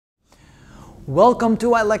Welcome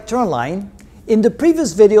to our lecture online. In the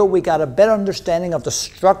previous video, we got a better understanding of the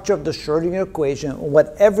structure of the Schrodinger equation and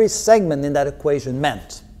what every segment in that equation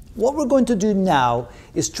meant. What we're going to do now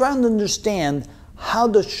is try and understand how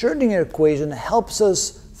the Schrodinger equation helps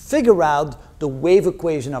us figure out the wave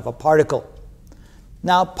equation of a particle.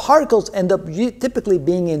 Now, particles end up typically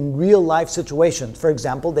being in real-life situations. For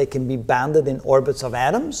example, they can be bounded in orbits of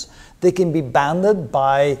atoms. They can be bounded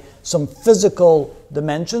by some physical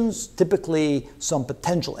dimensions, typically some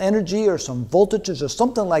potential energy or some voltages or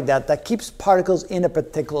something like that, that keeps particles in a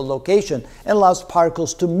particular location and allows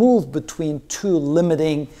particles to move between two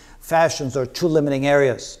limiting fashions or two limiting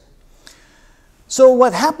areas. So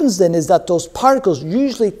what happens then is that those particles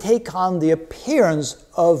usually take on the appearance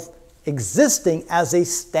of existing as a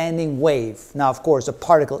standing wave. Now, of course, a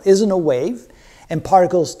particle isn't a wave, and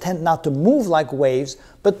particles tend not to move like waves,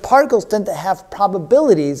 but particles tend to have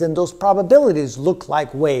probabilities, and those probabilities look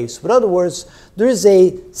like waves. In other words, there is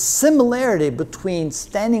a similarity between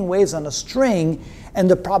standing waves on a string and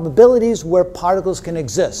the probabilities where particles can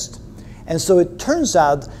exist. And so it turns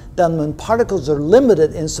out that when particles are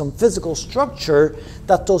limited in some physical structure,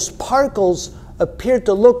 that those particles appear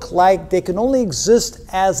to look like they can only exist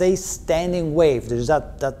as a standing wave. There's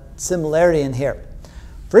that similarity in here.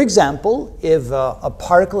 For example, if a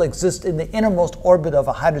particle exists in the innermost orbit of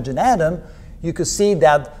a hydrogen atom, you could see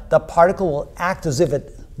that the particle will act as if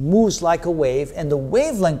it moves like a wave, and the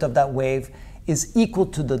wavelength of that wave is equal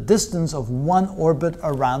to the distance of one orbit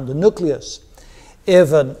around the nucleus.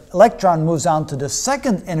 If an electron moves on to the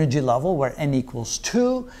second energy level, where n equals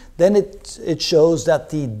 2, then it shows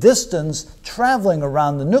that the distance traveling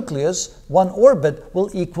around the nucleus, one orbit,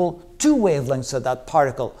 will equal 2 wavelengths of that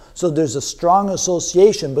particle. So there's a strong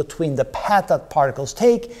association between the path that particles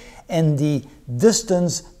take and the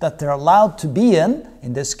distance that they're allowed to be in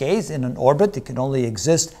this case, in an orbit. It can only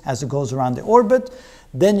exist as it goes around the orbit.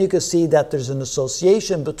 Then you can see that there's an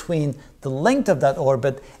association between the length of that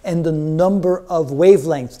orbit and the number of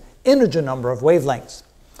wavelengths, integer number of wavelengths.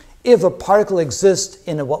 If a particle exists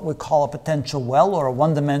in what we call a potential well or a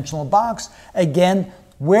one-dimensional box, again,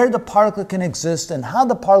 where the particle can exist and how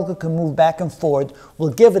the particle can move back and forth will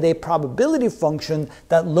give it a probability function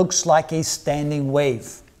that looks like a standing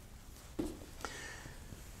wave.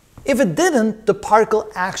 If it didn't, the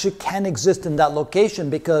particle actually can exist in that location,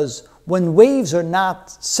 because when waves are not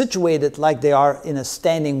situated like they are in a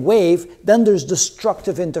standing wave, then there's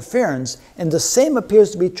destructive interference. And the same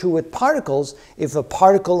appears to be true with particles. If a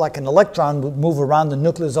particle, like an electron, would move around the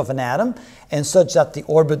nucleus of an atom, and such that the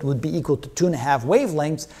orbit would be equal to 2.5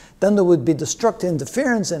 wavelengths, then there would be destructive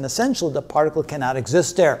interference, and essentially the particle cannot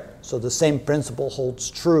exist there. So the same principle holds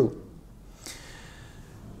true.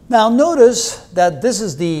 Now notice that this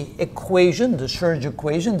is the equation, the Schrodinger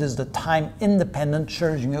equation. This is the time-independent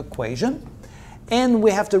Schrodinger equation. And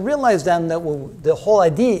we have to realize then that the whole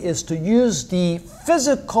idea is to use the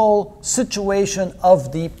physical situation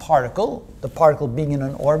of the particle being in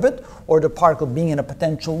an orbit or the particle being in a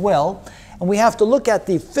potential well. And we have to look at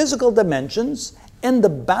the physical dimensions and the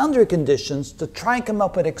boundary conditions to try and come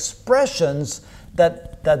up with expressions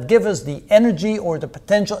that give us the energy or the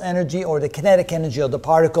potential energy or the kinetic energy of the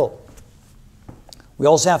particle. We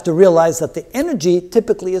also have to realize that the energy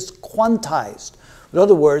typically is quantized. In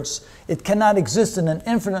other words, it cannot exist in an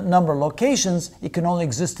infinite number of locations. It can only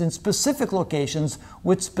exist in specific locations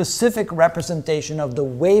with specific representation of the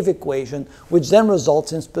wave equation, which then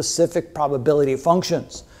results in specific probability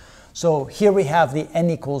functions. So here we have the n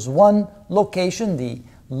equals 1 location, the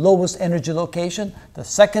lowest energy location, the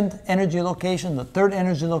second energy location, the third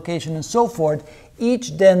energy location, and so forth,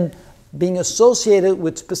 each then being associated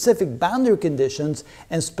with specific boundary conditions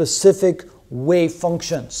and specific wave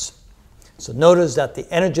functions. So notice that the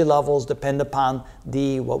energy levels depend upon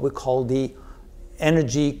what we call the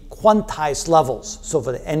energy quantized levels. So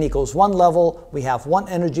for the n equals 1 level, we have 1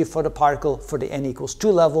 energy for the particle. For the n equals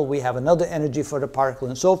 2 level, we have another energy for the particle,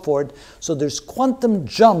 and so forth. So there's quantum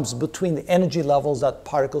jumps between the energy levels that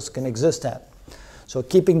particles can exist at. So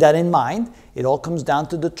keeping that in mind, it all comes down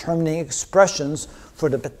to determining expressions for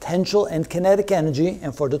the potential and kinetic energy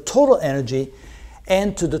and for the total energy,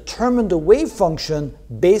 and to determine the wave function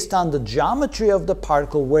based on the geometry of the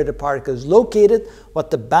particle, where the particle is located,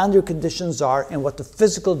 what the boundary conditions are, and what the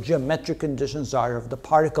physical geometric conditions are of the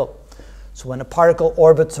particle. So when a particle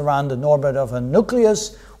orbits around an orbit of a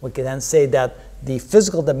nucleus, we can then say that the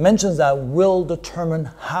physical dimensions that will determine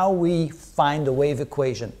how we find the wave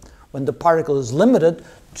equation. When the particle is limited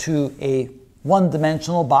to a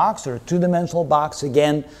one-dimensional box or a two-dimensional box,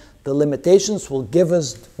 again, the limitations will give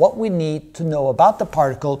us what we need to know about the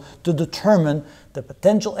particle to determine the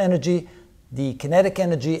potential energy, the kinetic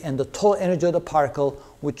energy and the total energy of the particle,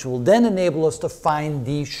 which will then enable us to find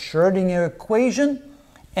the Schrodinger equation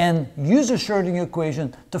and use the Schrodinger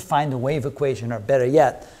equation to find the wave equation, or better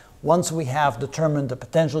yet, once we have determined the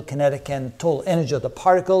potential, kinetic, and total energy of the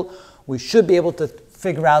particle, we should be able to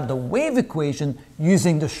figure out the wave equation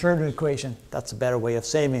using the Schrodinger equation. That's a better way of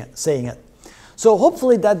saying it. So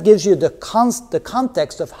hopefully that gives you the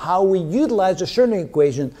context of how we utilize the Schrodinger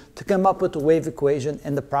equation to come up with the wave equation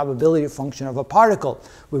and the probability function of a particle.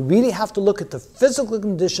 We really have to look at the physical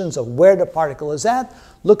conditions of where the particle is at,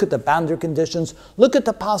 look at the boundary conditions, look at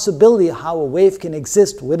the possibility of how a wave can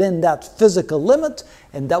exist within that physical limit,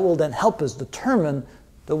 and that will then help us determine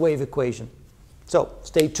the wave equation. So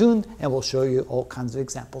stay tuned and we'll show you all kinds of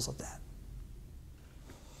examples of that.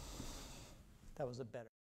 That was a better